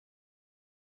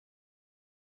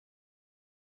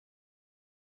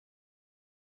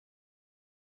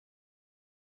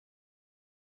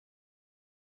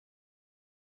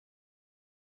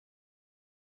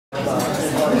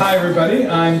Hi everybody,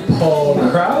 I'm Paul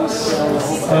Crouse.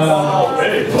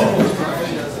 Hey Paul.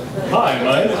 Hi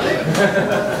Mike.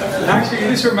 Actually,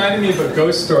 you just reminded me of a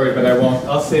ghost story, but I won't.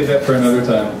 I'll save that for another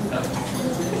time.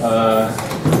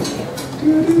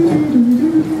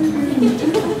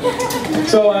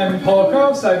 So I'm Paul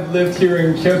Crouse. I've lived here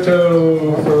in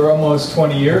Kyoto for almost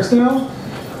 20 years now.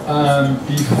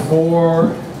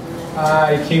 Before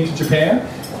I came to Japan,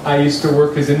 I used to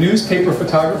work as a newspaper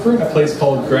photographer in a place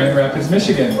called Grand Rapids,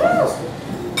 Michigan. Grand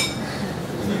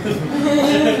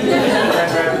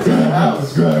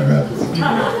Rapids.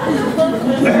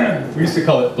 We used to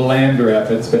call it Bland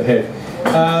Rapids, but hey.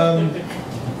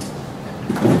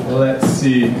 Let's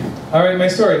see. All right, my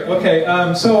story. Okay,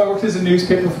 so I worked as a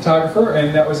newspaper photographer,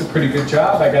 and that was a pretty good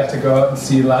job. I got to go out and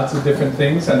see lots of different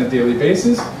things on a daily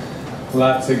basis.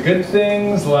 Lots of good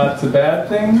things, lots of bad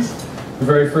things. The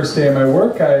very first day of my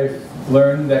work, I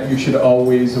learned that you should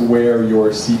always wear your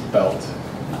seatbelt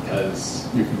because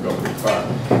you can go pretty far.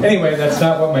 Anyway, that's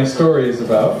not what my story is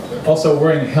about. Also,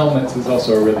 wearing helmets is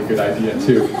also a really good idea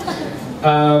too.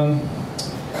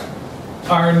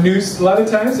 Our news, a lot of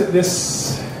times,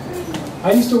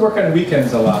 I used to work on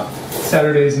weekends a lot,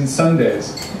 Saturdays and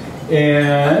Sundays.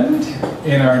 And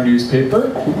in our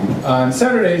newspaper, on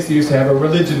Saturdays, they used to have a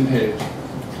religion page.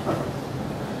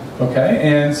 Okay,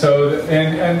 and so,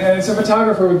 and as a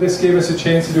photographer, this gave us a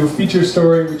chance to do a feature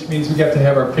story, which means we got to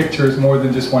have our pictures, more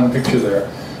than just one picture there.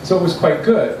 So it was quite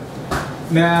good.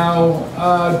 Now,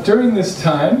 during this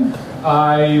time,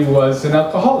 I was an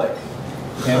alcoholic.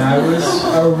 And I was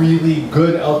a really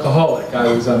good alcoholic.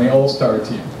 I was on the All-Star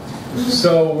team.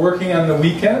 So working on the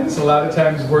weekends, a lot of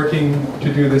times working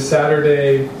to do the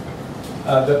Saturday,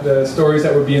 the stories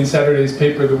that would be in Saturday's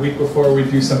paper the week before,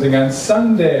 we'd do something on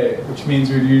Sunday, which means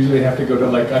we'd usually have to go to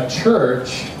like a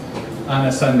church on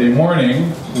a Sunday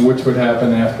morning, which would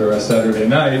happen after a Saturday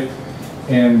night.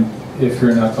 And if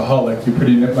you're an alcoholic, you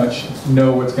pretty much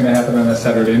know what's going to happen on a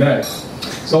Saturday night.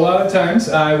 So a lot of times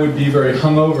I would be very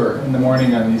hungover in the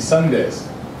morning on these Sundays.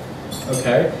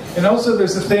 Okay? And also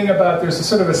there's a thing about, there's a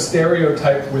sort of a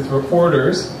stereotype with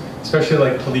reporters, especially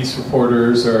like police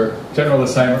reporters or general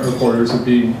assignment reporters, of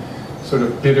being sort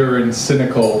of bitter and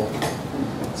cynical.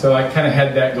 So I kind of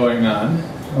had that going on.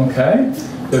 Okay?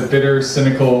 The bitter,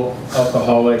 cynical,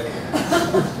 alcoholic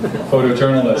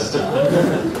photojournalist.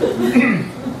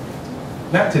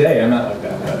 Not today, I'm not like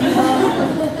that.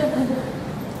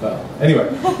 Well, anyway,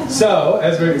 so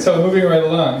moving right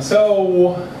along.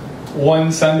 So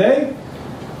one Sunday,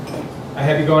 I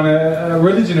had to go on a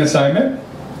religion assignment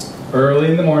early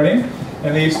in the morning,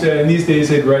 and they used to, in these days,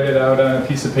 they'd write it out on a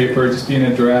piece of paper, just be an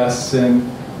address and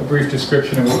a brief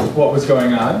description of what was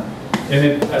going on.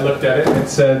 And I looked at it, and it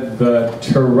said the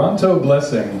Toronto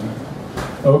Blessing.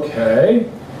 Okay.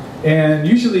 And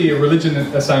usually a religion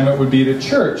assignment would be at a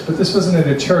church, but this wasn't at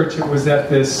a church, it was at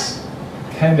this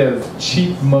kind of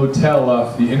cheap motel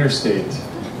off the interstate.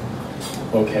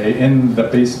 Okay, in the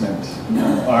basement.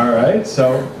 All right,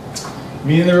 so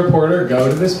me and the reporter go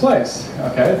to this place.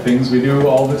 Okay, things we do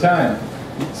all the time.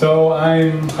 So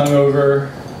I'm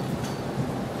hungover,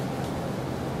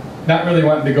 not really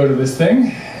wanting to go to this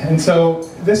thing. And so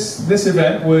this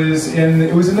event was in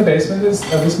the basement of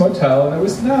this motel, and it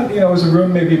was not, it was a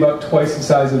room maybe about twice the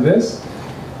size of this.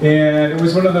 And it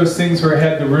was one of those things where it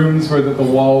had the rooms where the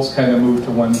walls kind of moved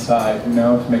to one side,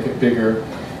 to make it bigger.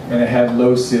 And it had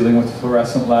low ceiling with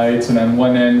fluorescent lights, and on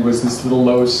one end was this little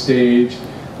low stage.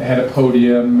 It had a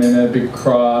podium and a big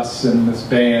cross and this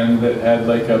band that had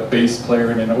like a bass player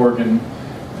and an organ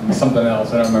and something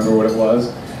else. I don't remember what it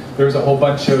was. There was a whole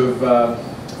bunch of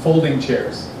folding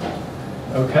chairs.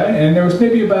 Okay, and there was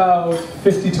maybe about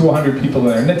 50 to 100 people in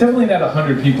there. And definitely not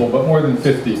 100 people, but more than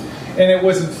 50. And it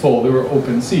wasn't full, there were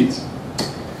open seats.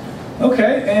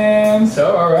 Okay, and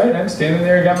so, all right, I'm standing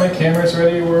there, got my cameras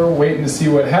ready, we're waiting to see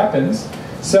what happens.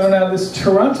 So now this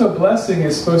Toronto Blessing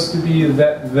is supposed to be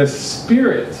that the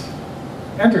Spirit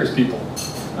enters people.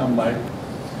 I'm like,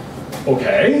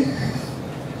 okay.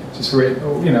 Just wait,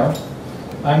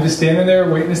 I'm just standing there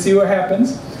waiting to see what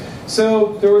happens.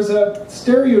 So there was a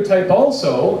stereotype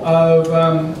also of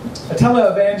a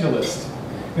televangelist.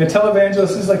 And a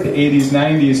televangelist is like the 80s,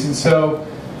 90s, and so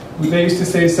they used to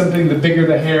say something, the bigger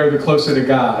the hair, the closer to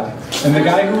God. And the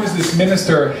guy who was this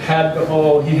minister had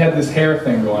he had this hair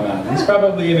thing going on. He's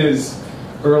probably in his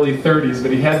early 30s,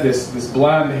 but he had this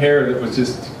blonde hair that was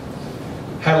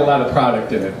had a lot of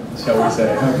product in it, shall we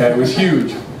say. Okay, it was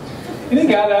huge. And he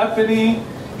got up and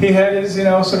he had his,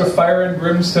 sort of fire and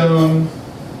brimstone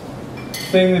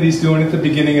thing that he's doing at the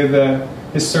beginning of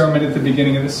his sermon at the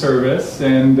beginning of the service.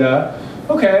 And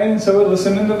okay, and so we're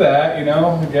listening to that,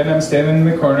 again, I'm standing in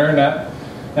the corner, not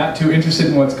not too interested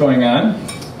in what's going on.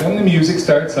 Then the music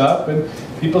starts up, and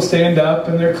people stand up,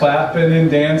 and they're clapping and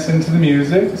dancing to the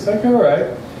music. It's like, all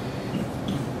right.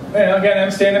 And again,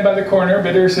 I'm standing by the corner,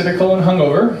 bitter, cynical, and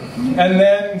hungover. And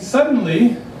then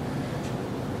suddenly,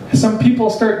 some people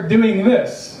start doing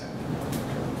this.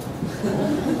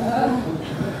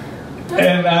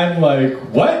 And I'm like,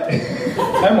 what?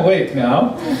 I'm awake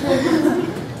now.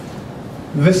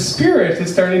 The Spirit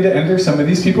is starting to enter some of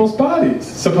these people's bodies,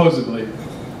 supposedly.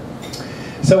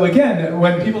 So again,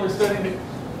 when people are starting to...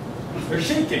 They're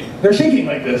shaking. They're shaking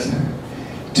like this.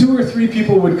 2 or 3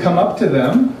 people would come up to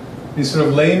them, these sort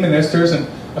of lay ministers, and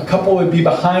a couple would be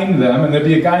behind them, and there'd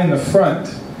be a guy in the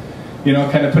front, you know,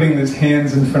 kind of putting his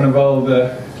hands in front of all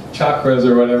the chakras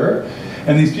or whatever.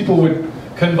 And these people would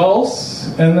convulse,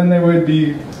 and then they would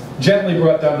be gently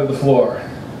brought down to the floor.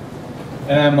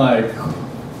 And I'm like,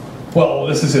 well,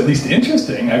 this is at least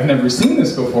interesting. I've never seen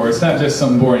this before. It's not just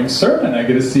some boring sermon. I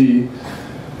get to see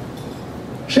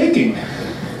shaking.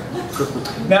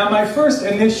 Now, my first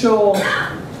initial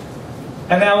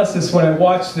analysis when I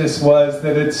watched this was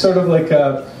that it's sort of like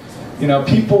a, you know,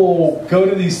 people go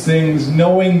to these things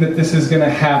knowing that this is going to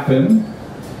happen,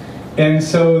 and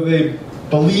so they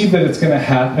believe that it's going to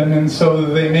happen, and so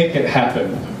they make it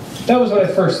happen. That was what I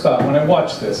first thought when I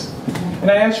watched this.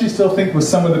 And I actually still think with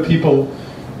some of the people,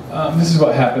 this is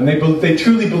what happened. They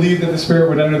truly believe that the Spirit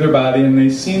would enter their body, and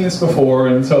they've seen this before,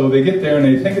 and so they get there and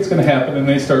they think it's going to happen, and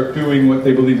they start doing what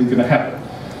they believe is going to happen.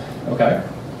 Okay?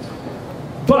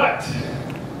 But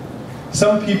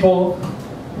some people,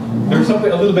 there's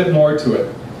something a little bit more to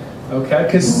it. Okay?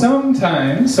 Because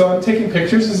sometimes, so I'm taking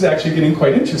pictures, this is actually getting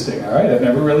quite interesting, all right? I've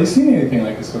never really seen anything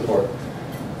like this before.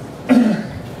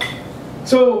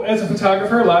 So, as a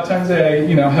photographer, a lot of times I,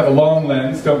 you know, have a long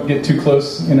lens, don't get too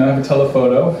close, you know, I have a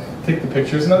telephoto, take the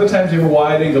pictures, and other times you have a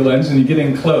wide-angle lens and you get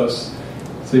in close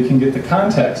so you can get the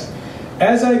context.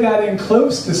 As I got in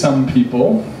close to some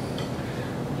people,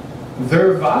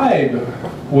 their vibe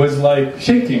was like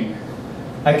shaking.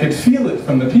 I could feel it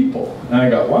from the people. And I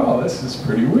go, wow, this is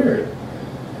pretty weird.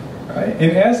 Right?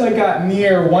 And as I got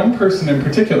near one person in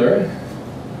particular,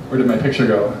 where did my picture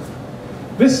go?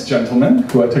 This gentleman,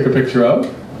 who I took a picture of,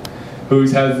 who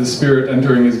has the Spirit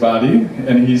entering his body,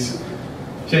 and he's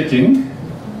shaking.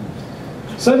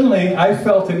 Suddenly, I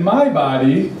felt in my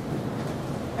body,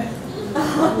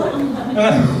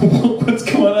 what's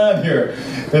going on here?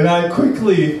 And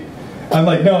I'm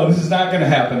like, no, this is not going to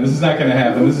happen, this is not going to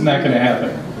happen, this is not going to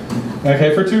happen.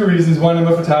 Okay, for 2 reasons. One, I'm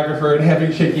a photographer, and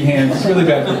having shaky hands is really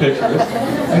bad for pictures.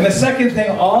 And the second thing,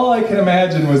 all I can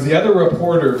imagine was the other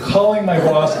reporter calling my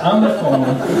boss on the phone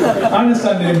on a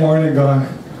Sunday morning going,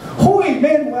 oh wait,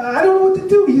 man, I don't know what to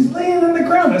do. He's laying on the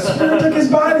ground. A Spirit took his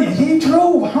body. He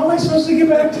drove. How am I supposed to get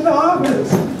back to the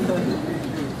office?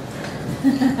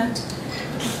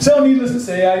 So needless to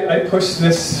say, I pushed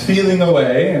this feeling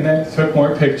away, and I took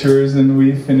more pictures, and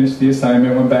we finished the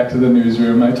assignment, went back to the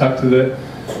newsroom. I talked to the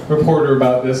reporter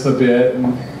about this a bit,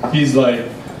 and he's like,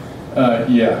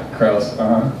 yeah, Crouse,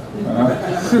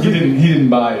 He didn't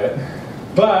buy it.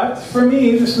 But for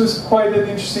me, this was quite an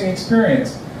interesting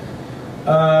experience.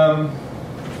 How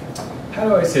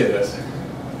do I say this?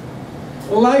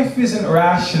 Life isn't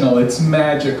rational, it's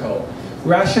magical.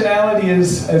 Rationality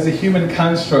is as a human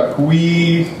construct.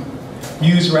 We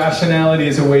use rationality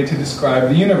as a way to describe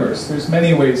the universe. There's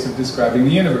many ways of describing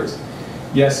the universe.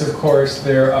 Yes, of course,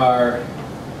 there are,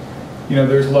 you know,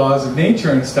 there's laws of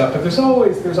nature and stuff, but there's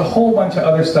a whole bunch of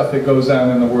other stuff that goes on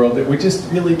in the world that we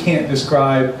just really can't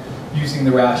describe using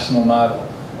the rational model,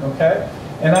 okay?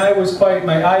 And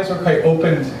my eyes were quite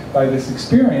opened by this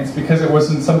experience because it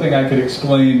wasn't something I could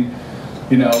explain,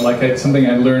 you know, like something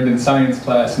I learned in science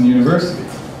class in university,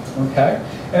 okay?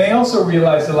 And I also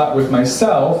realized a lot with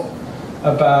myself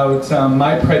about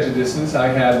my prejudices I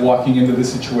had walking into the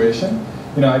situation.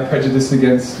 You know, I had prejudice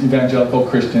against evangelical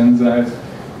Christians, and I was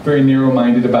very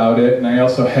narrow-minded about it, and I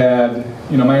also had,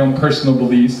 you know, my own personal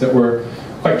beliefs that were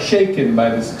quite shaken by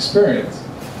this experience.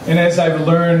 And as I've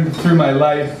learned through my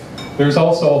life, there's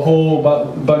also a whole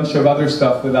bunch of other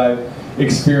stuff that I've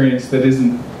experienced that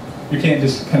isn't, you can't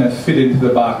just kind of fit into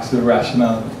the box of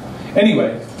rationality.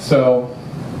 Anyway, so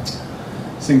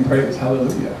sing praise,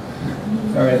 hallelujah.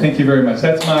 All right, thank you very much.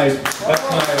 That's my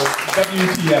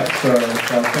WTF story.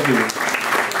 So thank you.